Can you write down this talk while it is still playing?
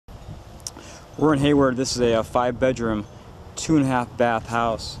We're in Hayward. This is a 5-bedroom, 2.5 bath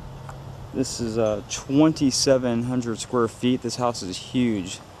house. This is 2,700 square feet. This house is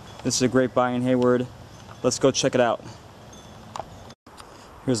huge. This is a great buy in Hayward. Let's go check it out.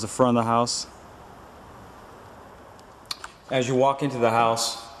 Here's the front of the house. As you walk into the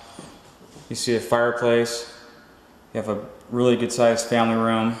house, you see a fireplace. You have a really good sized family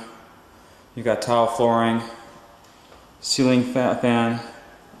room. You've got tile flooring, ceiling fan.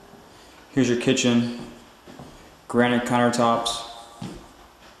 Here's your kitchen, granite countertops.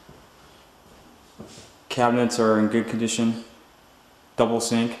 Cabinets are in good condition, double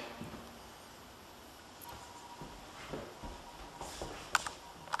sink.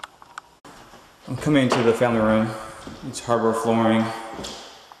 I'm coming into the family room. It's hardwood flooring.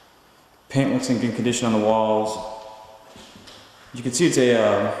 Paint looks in good condition on the walls. You can see it's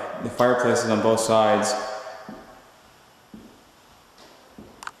the fireplace is on both sides.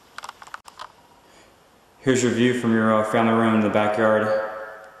 Here's your view from your family room in the backyard.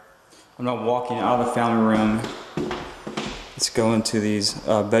 I'm not walking out of the family room. Let's go into these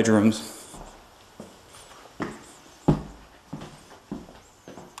bedrooms.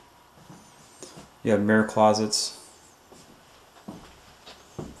 You have mirror closets.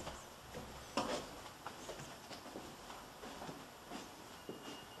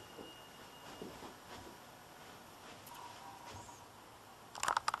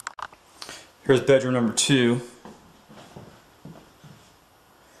 Here's bedroom number 2.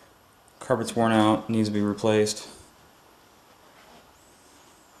 Carpet's worn out, needs to be replaced.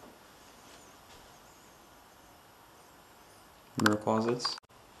 Mirror closets.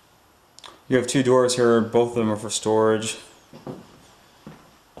 You have 2 doors here, both of them are for storage.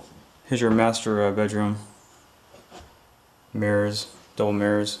 Here's your master bedroom. Mirrors, double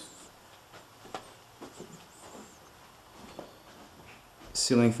mirrors.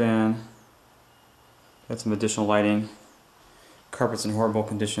 Ceiling fan. Got some additional lighting. Carpet's in horrible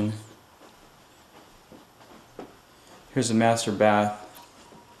condition. Here's the master bath.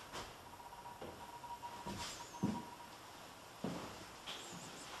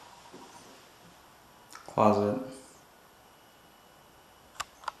 Closet.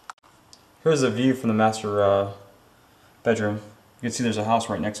 Here's a view from the master bedroom. You can see there's a house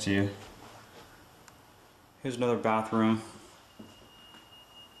right next to you. Here's another bathroom.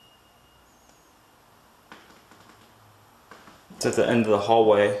 It's at the end of the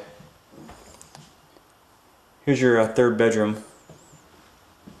hallway. Here's your 3rd bedroom.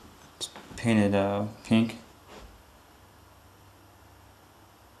 It's painted pink.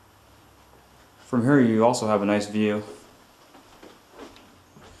 From here you also have a nice view.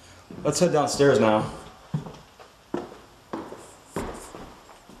 Let's head downstairs now. You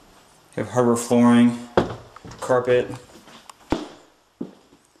have hardwood flooring, carpet.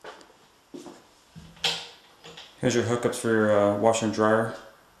 Here's your hookups for your washer and dryer.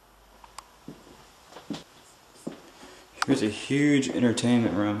 Here's a huge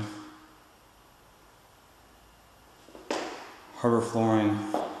entertainment room. Hardwood flooring.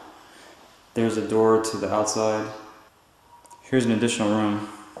 There's a door to the outside. Here's an additional room.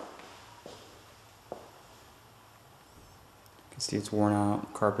 You can see it's worn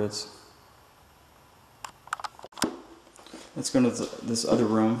out, carpets. Let's go into this other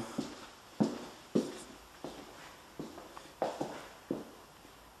room.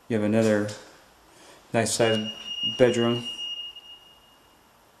 You have another nice sized bedroom.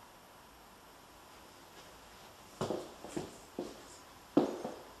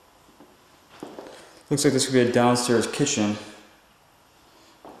 Looks like this could be a downstairs kitchen.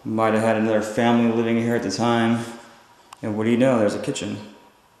 Might have had another family living here at the time. And what do you know, there's a kitchen.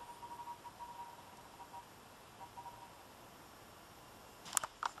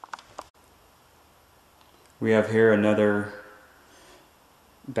 We have here another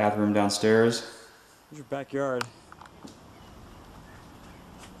bathroom downstairs. Here's your backyard.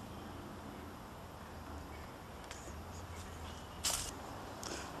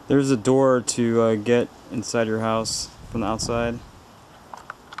 There's a door to get inside your house from the outside.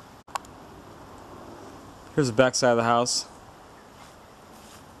 Here's the back side of the house.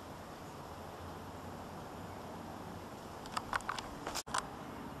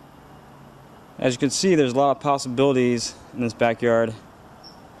 As you can see, there's a lot of possibilities in this backyard.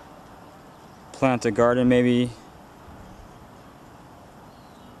 Plant a garden maybe.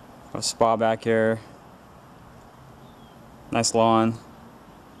 A spa back here. Nice lawn.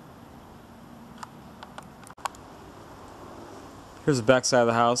 Here's the back side of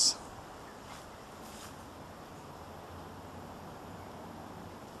the house.